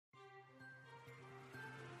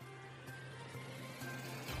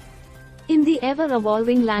In the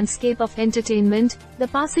ever-evolving landscape of entertainment, the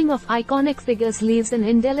passing of iconic figures leaves an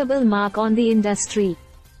indelible mark on the industry.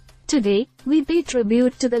 Today, we pay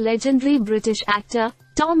tribute to the legendary British actor,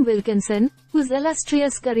 Tom Wilkinson, whose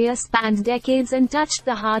illustrious career spanned decades and touched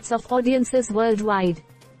the hearts of audiences worldwide.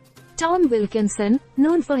 Tom Wilkinson,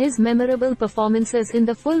 known for his memorable performances in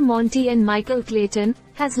The Full Monty and Michael Clayton,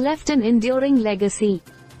 has left an enduring legacy.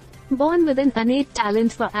 Born with an innate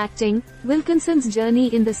talent for acting, Wilkinson's journey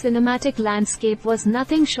in the cinematic landscape was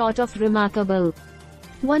nothing short of remarkable.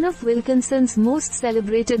 One of Wilkinson's most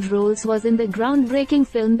celebrated roles was in the groundbreaking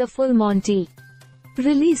film The Full Monty.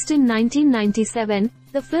 Released in 1997,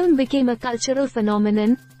 the film became a cultural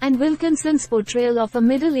phenomenon, and Wilkinson's portrayal of a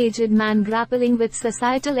middle-aged man grappling with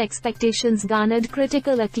societal expectations garnered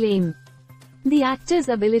critical acclaim. The actor's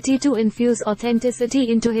ability to infuse authenticity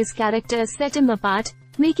into his characters set him apart,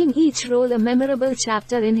 making each role a memorable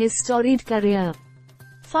chapter in his storied career.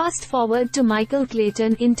 Fast forward to Michael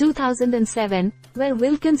Clayton in 2007, where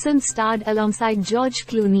Wilkinson starred alongside George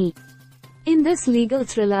Clooney. In this legal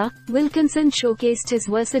thriller, Wilkinson showcased his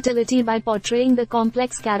versatility by portraying the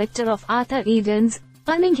complex character of Arthur Edens,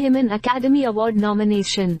 earning him an Academy Award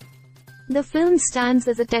nomination. The film stands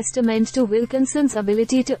as a testament to Wilkinson's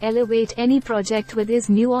ability to elevate any project with his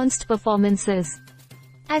nuanced performances.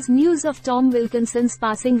 As news of Tom Wilkinson's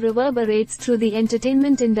passing reverberates through the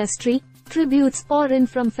entertainment industry, tributes pour in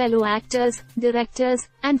from fellow actors, directors,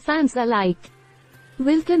 and fans alike.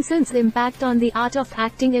 Wilkinson's impact on the art of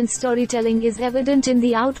acting and storytelling is evident in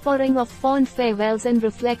the outpouring of fond farewells and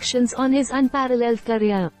reflections on his unparalleled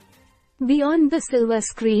career. Beyond the silver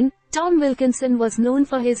screen, Tom Wilkinson was known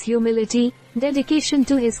for his humility, dedication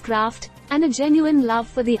to his craft, and a genuine love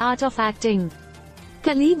for the art of acting.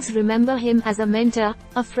 Colleagues remember him as a mentor,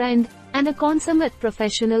 a friend, and a consummate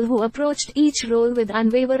professional who approached each role with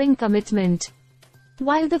unwavering commitment.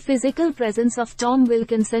 While the physical presence of Tom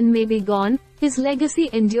Wilkinson may be gone, his legacy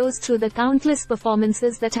endures through the countless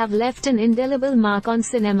performances that have left an indelible mark on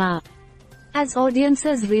cinema. As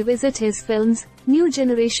audiences revisit his films, new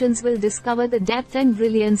generations will discover the depth and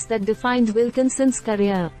brilliance that defined Wilkinson's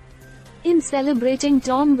career. In celebrating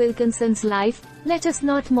Tom Wilkinson's life, let us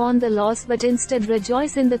not mourn the loss but instead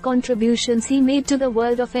rejoice in the contributions he made to the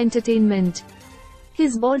world of entertainment.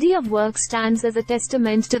 His body of work stands as a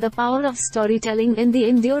testament to the power of storytelling and the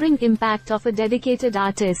enduring impact of a dedicated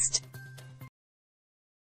artist.